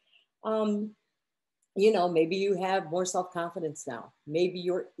Tupperware. you know, maybe you have more self-confidence now. Maybe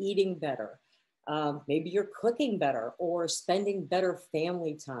you're eating better. Maybe you're cooking better or spending better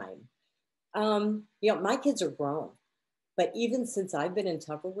family time. You know, my kids are grown, but even since I've been in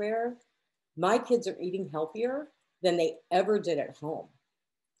Tupperware, my kids are eating healthier than they ever did at home.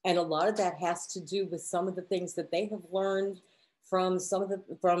 And a lot of that has to do with some of the things that they have learned from some of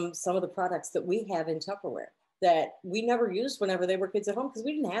the products that we have in Tupperware that we never used whenever they were kids at home because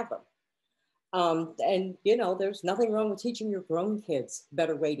we didn't have them. And you know, there's nothing wrong with teaching your grown kids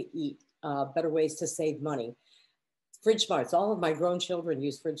better way to eat, better ways to save money. Fridge smarts. All of my grown children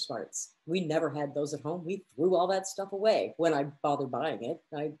use fridge smarts. We never had those at home. We threw all that stuff away when I bothered buying it.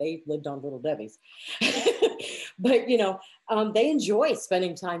 They lived on Little Debbie's. But, you know, they enjoy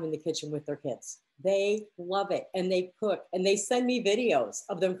spending time in the kitchen with their kids. They love it. And they cook. And they send me videos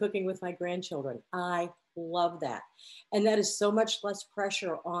of them cooking with my grandchildren. I love that. And that is so much less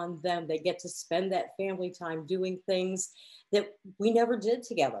pressure on them. They get to spend that family time doing things that we never did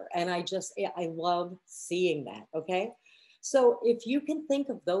together. And I love seeing that. Okay. So if you can think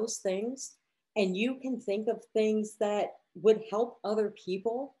of those things and you can think of things that would help other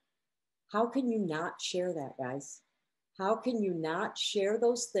people, how can you not share that, guys? How can you not share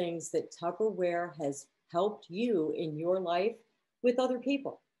those things that Tupperware has helped you in your life with other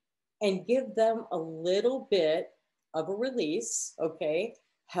people and give them a little bit of a release, okay?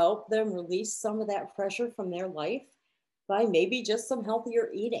 Help them release some of that pressure from their life by maybe just some healthier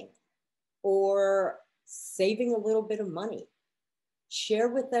eating or saving a little bit of money. Share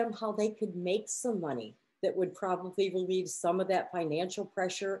with them how they could make some money that would probably relieve some of that financial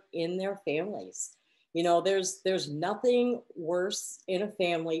pressure in their families. You know, there's nothing worse in a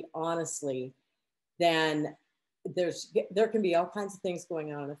family, honestly, than there can be all kinds of things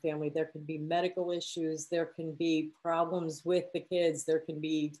going on in a family. There can be medical issues. There can be problems with the kids. There can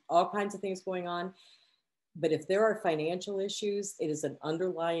be all kinds of things going on. But if there are financial issues, it is an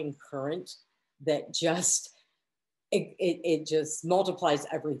underlying current that just, it just multiplies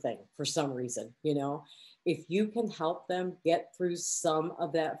everything for some reason, you know? If you can help them get through some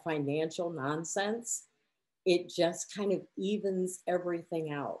of that financial nonsense, it just kind of evens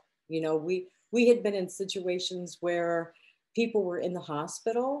everything out. You know, we had been in situations where people were in the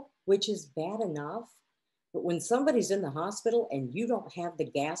hospital, which is bad enough. But when somebody's in the hospital and you don't have the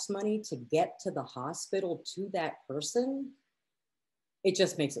gas money to get to the hospital to that person, it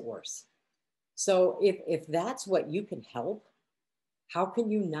just makes it worse. So if that's what you can help, how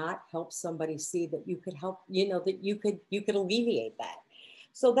can you not help somebody see that you could help, you know, that you could alleviate that?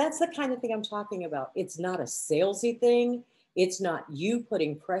 So that's the kind of thing I'm talking about. It's not a salesy thing. It's not you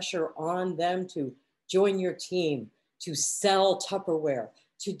putting pressure on them to join your team, to sell Tupperware,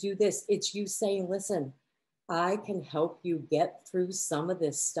 to do this. It's you saying, listen, I can help you get through some of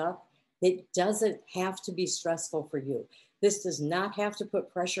this stuff. It doesn't have to be stressful for you. This does not have to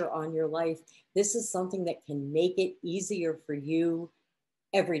put pressure on your life. This is something that can make it easier for you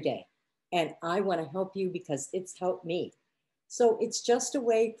every day. And I want to help you because it's helped me. So it's just a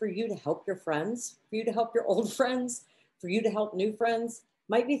way for you to help your friends, for you to help your old friends, for you to help new friends.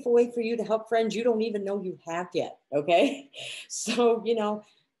 Might be a way for you to help friends you don't even know you have yet. Okay. So, you know,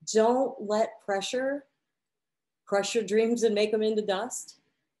 don't let pressure crush your dreams and make them into dust.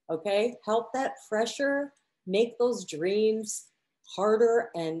 Okay. Help that pressure make those dreams harder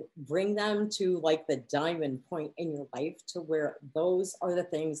and bring them to like the diamond point in your life, to where those are the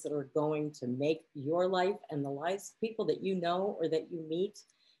things that are going to make your life and the lives of people that you know or that you meet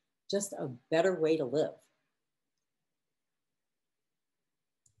just a better way to live.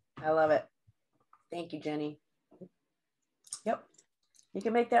 I love it. Thank you, Jenny. Yep. You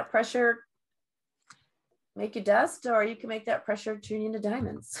can make that pressure make you dust, or you can make that pressure turn you into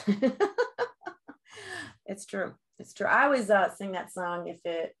diamonds. It's true. It's true. I always sing that song. If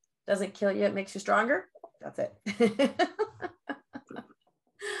it doesn't kill you, it makes you stronger. That's it.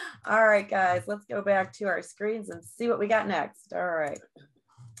 All right, guys, let's go back to our screens and see what we got next. All right.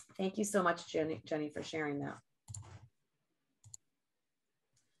 Thank you so much, Jenny, for sharing that.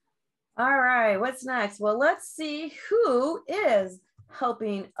 All right, what's next? Well, let's see who is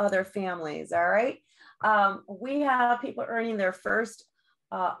helping other families. All right. We have people earning their first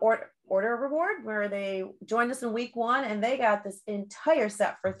order reward, where they joined us in week 1 and they got this entire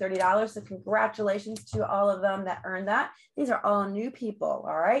set for $30. So congratulations to all of them that earned that. These are all new people.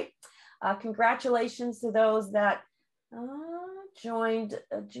 All right. Congratulations to those that joined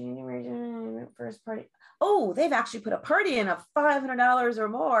January first party. Oh, they've actually put a party in of $500 or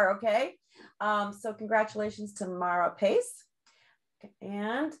more. Okay. So congratulations to Mara Pace.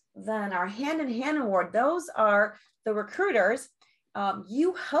 And then our hand in hand award, those are the recruiters.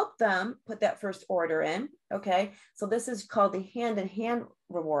 you help them put that first order in. Okay. So this is called the hand-in-hand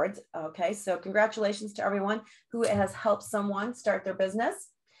rewards. Okay. So congratulations to everyone who has helped someone start their business.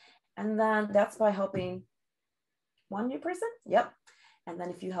 And then that's by helping one new person. Yep. And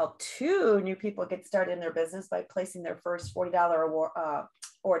then if you help 2 new people get started in their business by placing their first $40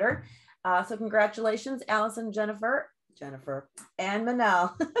 order. So congratulations, Allison, Jennifer, and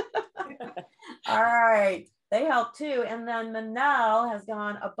Manel. All right. They helped 2. And then Manel has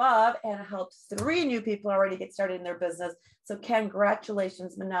gone above and helped 3 new people already get started in their business. So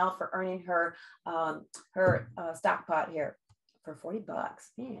congratulations, Manel, for earning her stock pot here for $40.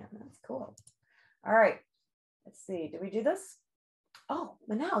 Man, that's cool. All right. Let's see. Did we do this? Oh,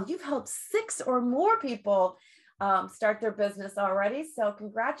 Manel, you've helped 6 or more people start their business already. So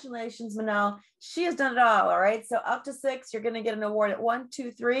congratulations, Manel. She has done it all right. So up to 6, you're going to get an award at 1,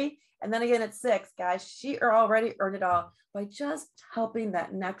 2, 3, and then again at 6, guys. She already earned it all by just helping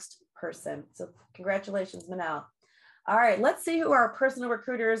that next person. So congratulations, Manel. All right, let's see who our personal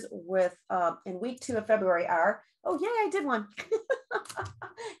recruiters with in week 2 of February are. Oh, yay, I did one.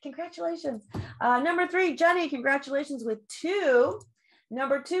 Congratulations. Number 3, Jenny, congratulations with 2.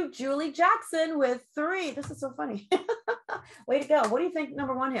 Number 2, Julie Jackson with 3. This is so funny. Way to go. What do you think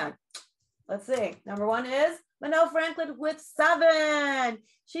number 1 had? Let's see. Number 1 is Manel Franklin with 7.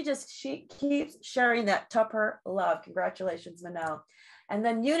 She keeps sharing that Tupper love. Congratulations, Manel. And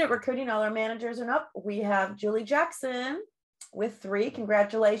then unit recruiting, all our managers are up. We have Julie Jackson with 3.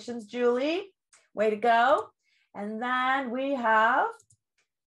 Congratulations, Julie. Way to go. And then we have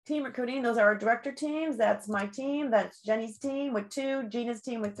team recruiting. Those are our director teams. That's my team. That's Jenny's team with 2, Gina's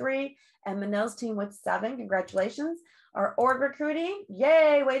team with 3, and Manel's team with 7. Congratulations. Our org recruiting.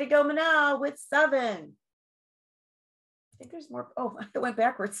 Yay. Way to go, Manel, with 7. I think there's more. Oh, it went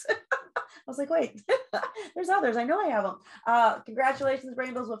backwards. I was like, wait, there's others. I know I have them. Congratulations,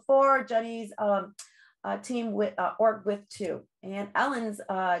 Rainbows with 4, Jenny's team with org with 2, and Ellen's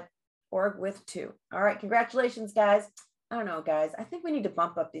org with 2. All right. Congratulations, guys. I don't know, guys. I think we need to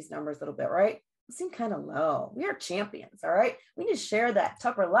bump up these numbers a little bit, right? They seem kind of low. We are champions, all right? We need to share that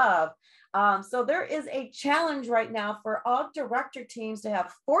Tupper love. So there is a challenge right now for all director teams to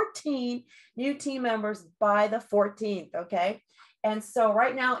have 14 new team members by the 14th, okay? And so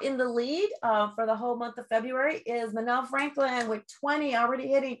right now in the lead for the whole month of February is Manel Franklin with 20 already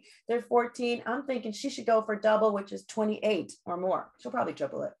hitting their 14. I'm thinking she should go for double, which is 28 or more. She'll probably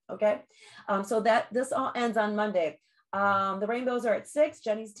triple it, okay? So this all ends on Monday. The Rainbows are at 6.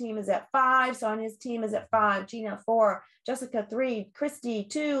 Jenny's team is at 5. Sonia's team is at 5. Gina 4. Jessica 3. Christy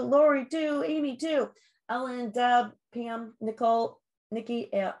 2. Lori 2. Amy 2. Ellen, Deb, Pam, Nicole,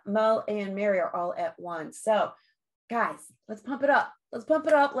 Nikki, Mel, and Mary are all at 1. So, guys, let's pump it up. Let's pump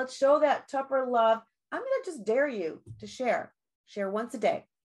it up. Let's show that Tupper love. I'm going to just dare you to share. Share once a day.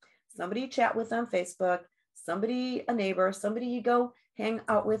 Somebody you chat with on Facebook. Somebody, a neighbor, somebody you go hang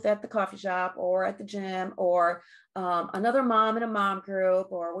out with at the coffee shop or at the gym, or another mom in a mom group,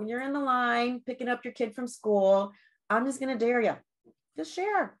 or when you're in the line picking up your kid from school. I'm just going to dare you. Just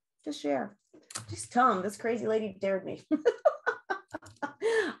share. Just share. Just tell them this crazy lady dared me.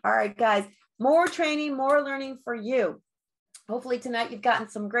 All right, guys, more training, more learning for you. Hopefully tonight you've gotten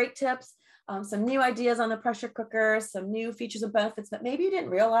some great tips, some new ideas on the pressure cooker, some new features and benefits that maybe you didn't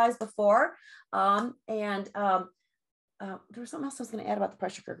realize before. There was something else I was going to add about the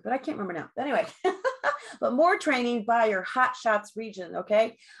pressure cooker, but I can't remember now. But anyway, but more training by your Hot Shots region,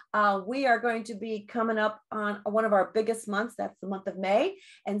 okay? We are going to be coming up on one of our biggest months. That's the month of May.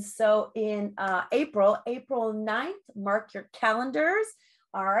 And so in April 9th, mark your calendars.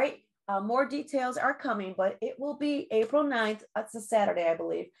 All right. More details are coming, but it will be April 9th. That's a Saturday, I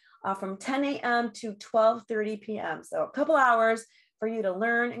believe, from 10 a.m. to 12:30 p.m. So a couple hours for you to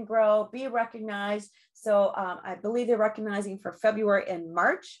learn and grow, be recognized. So I believe they're recognizing for February and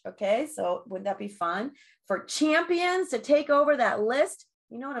March. Okay, so wouldn't that be fun for champions to take over that list?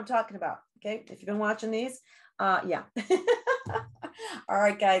 You know what I'm talking about. Okay, if you've been watching these, yeah. All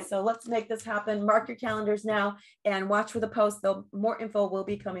right, guys, so let's make this happen. Mark your calendars now and watch for the post. More info will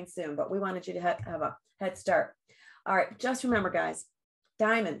be coming soon, but we wanted you to have a head start. All right, just remember, guys,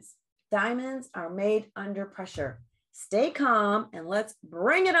 diamonds are made under pressure. Stay calm and let's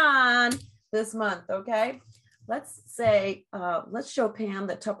bring it on this month, okay? Let's show Pam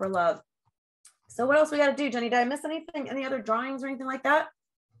the Tupper love. So what else we got to do, Jenny? Did I miss anything? Any other drawings or anything like that?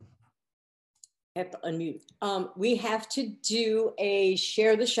 I have to unmute. We have to do a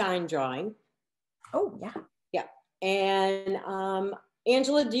share the shine drawing. Oh, yeah. Yeah. And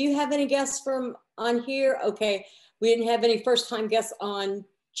Angela, do you have any guests from on here? Okay. We didn't have any first time guests on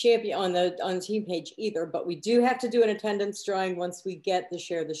champion on the team page either, but we do have to do an attendance drawing once we get the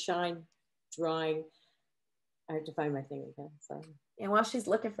Share the Shine drawing. I have to find my thing again. Sorry. And while she's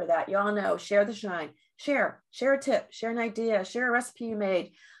looking for that, y'all know, share the shine, share a tip, share an idea, share a recipe you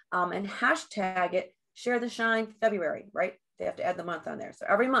made, and hashtag it, Share the Shine February, right? They have to add the month on there. So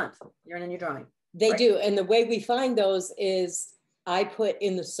every month you're in your drawing. They right? do. And the way we find those is I put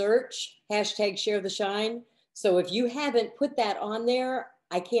in the search, hashtag Share the Shine. So if you haven't put that on there,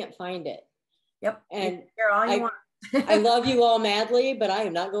 I can't find it. Yep. And share all you want. I love you all madly, but I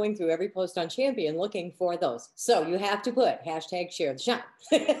am not going through every post on Champion looking for those. So you have to put hashtag Share the Shine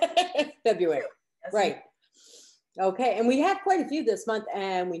February. Yes, Right. Okay. And we have quite a few this month,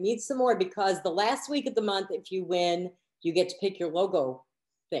 and we need some more because the last week of the month, if you win, you get to pick your logo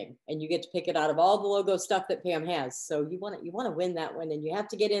thing, and you get to pick it out of all the logo stuff that Pam has. So you want to win that one, and you have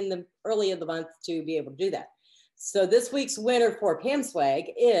to get in the early of the month to be able to do that. So this week's winner for Pam Swag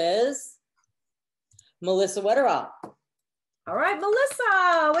is Melissa Wetterall. All right,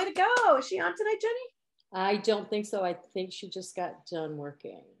 Melissa, way to go. Is she on tonight, Jenny? I don't think so. I think she just got done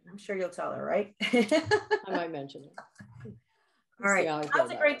working. I'm sure you'll tell her, right? I might mention it. All right,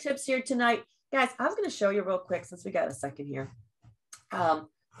 lots of great tips here tonight. Guys, I was going to show you real quick since we got a second here. I'm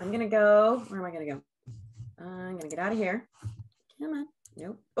going to go, where am I going to go? I'm going to get out of here. Come on.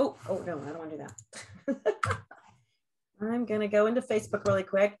 Nope. Oh, no, I don't want to do that. I'm going to go into Facebook really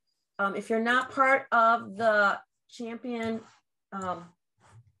quick. If you're not part of the Champion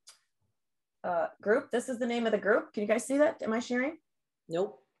group, this is the name of the group. Can you guys see that? Am I sharing?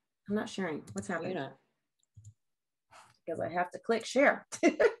 Nope. I'm not sharing. What's happening? You're not. Because I have to click share.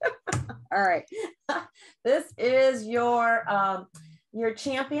 All right. This is your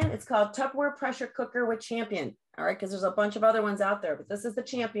Champion. It's called Tupperware Pressure Cooker with Champion. All right. Because there's a bunch of other ones out there, but this is the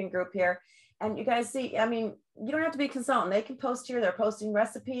Champion group here. And you guys see, I mean, you don't have to be a consultant. They can post here. They're posting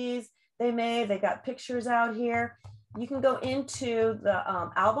recipes they made. They got pictures out here. You can go into the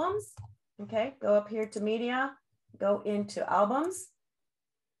albums. Okay. Go up here to media, go into albums.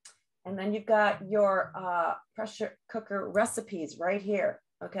 And then you've got your pressure cooker recipes right here.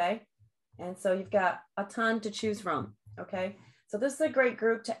 Okay. And so you've got a ton to choose from. Okay. So this is a great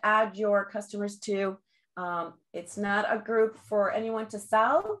group to add your customers to. It's not a group for anyone to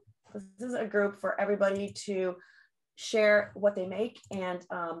sell. This is a group for everybody to share what they make and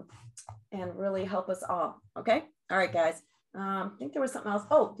really help us all. Okay. All right, guys. I think there was something else.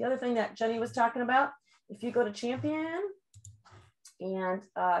 Oh, the other thing that Jenny was talking about, if you go to Champion and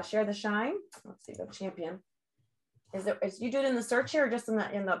Share the Shine, let's see, go to Champion. Is you do it in the search here or just in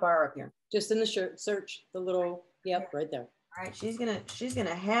the bar up here? Just in the search, the little, yep, right there. All right, she's gonna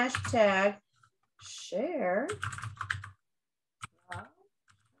hashtag share.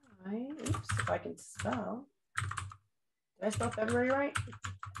 Oops, if I can spell. Did I spell February right?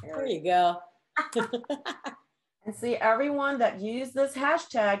 There you go. And see, everyone that used this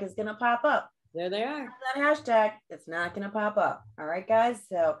hashtag is gonna pop up. There they are. That hashtag, it's not gonna pop up. All right, guys.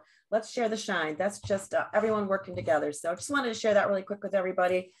 So let's share the shine. That's just everyone working together. So just wanted to share that really quick with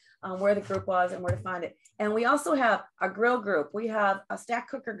everybody, where the group was and where to find it. And we also have a grill group. We have a stack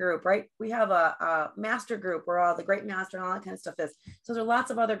cooker group, right? We have a master group where all the great master and all that kind of stuff is. So there are lots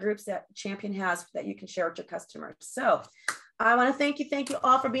of other groups that Champion has that you can share with your customers. So I want to thank you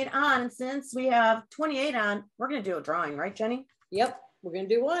all for being on. And since we have 28 on, we're going to do a drawing, right, Jenny? Yep, we're going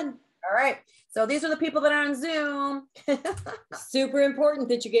to do one. All right. So these are the people that are on Zoom. Super important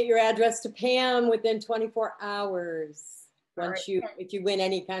that you get your address to Pam within 24 hours. Once if you win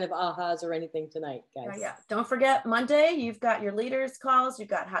any kind of ahas or anything tonight, guys. Yeah. Don't forget, Monday, you've got your leaders calls, you've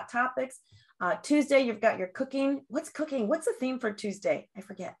got hot topics. Tuesday, you've got your cooking. What's cooking? What's the theme for Tuesday? I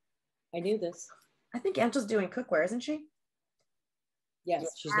forget. I knew this. I think Angela's doing cookware, isn't she?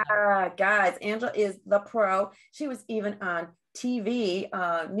 Yes. She's guys, Angela is the pro. She was even on TV,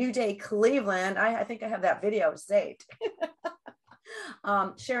 New Day Cleveland. I think I have that video saved.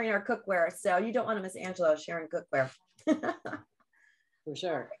 Sharing our cookware. So you don't want to miss Angela sharing cookware. For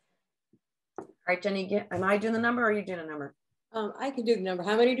sure. All right, Jenny, am I doing the number or are you doing a number? I can do the number.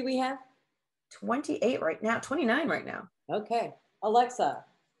 How many do we have? 28 right now, 29 right now. Okay. Alexa,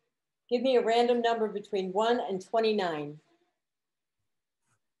 give me a random number between 1 and 29.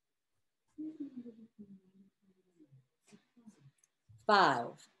 5.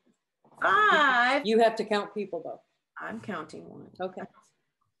 5. You have to count people though. I'm counting 1. Okay.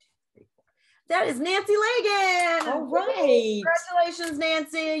 That is Nancy Lagan. All right. Congratulations,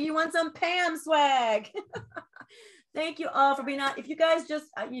 Nancy. You won some Pam swag. Thank you all for being on. If you guys just,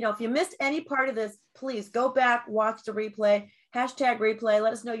 if you missed any part of this, please go back, watch the replay. Hashtag replay.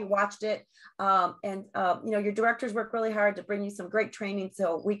 Let us know you watched it. Your directors work really hard to bring you some great training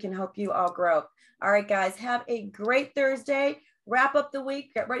so we can help you all grow. All right, guys, have a great Thursday. Wrap up the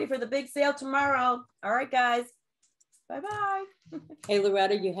week. Get ready for the big sale tomorrow. All right, guys. Bye-bye. Hey,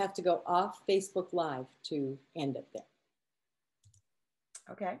 Loretta, you have to go off Facebook Live to end it there.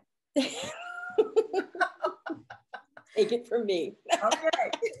 Okay. Take it from me.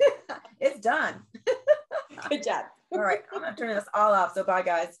 Okay. It's done. Good job. All right. I'm going to turn this all off. So bye,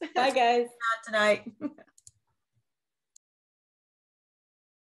 guys. Bye, guys. Tonight.